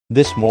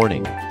This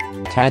morning,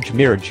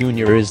 Tajmir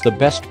Jr. is the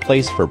best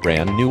place for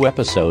brand new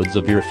episodes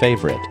of your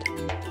favorite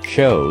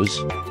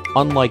shows.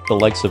 Unlike the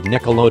likes of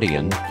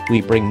Nickelodeon,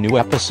 we bring new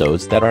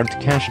episodes that aren't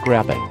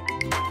cash-grabbing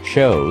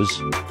shows.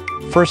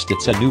 First,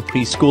 it's a new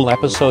preschool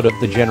episode of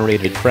the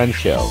Generated Friend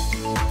Show.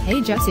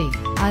 Hey Jesse,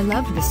 I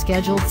loved the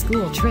scheduled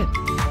school trip.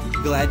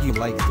 Glad you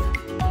liked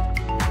it.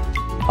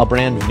 A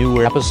brand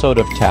new episode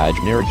of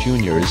Tajmir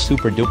Jr.'s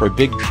Super Duper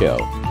Big Show.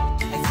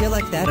 I feel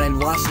like that I'm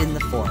lost in the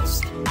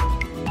forest.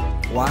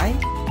 Why?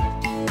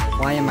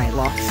 Why am I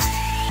lost?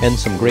 And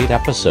some great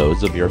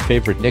episodes of your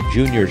favorite Nick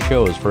Jr.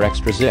 shows for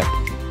extra zip.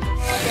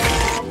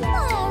 Oh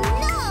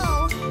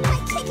no! My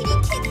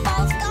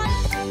kickity-kick-ball's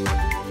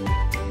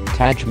gone.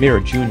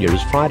 Tajmir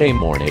Jr.'s Friday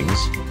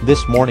mornings,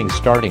 this morning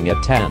starting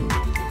at 10.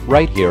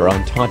 Right here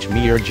on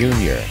Tajmir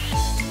Jr.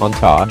 On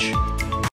Taj.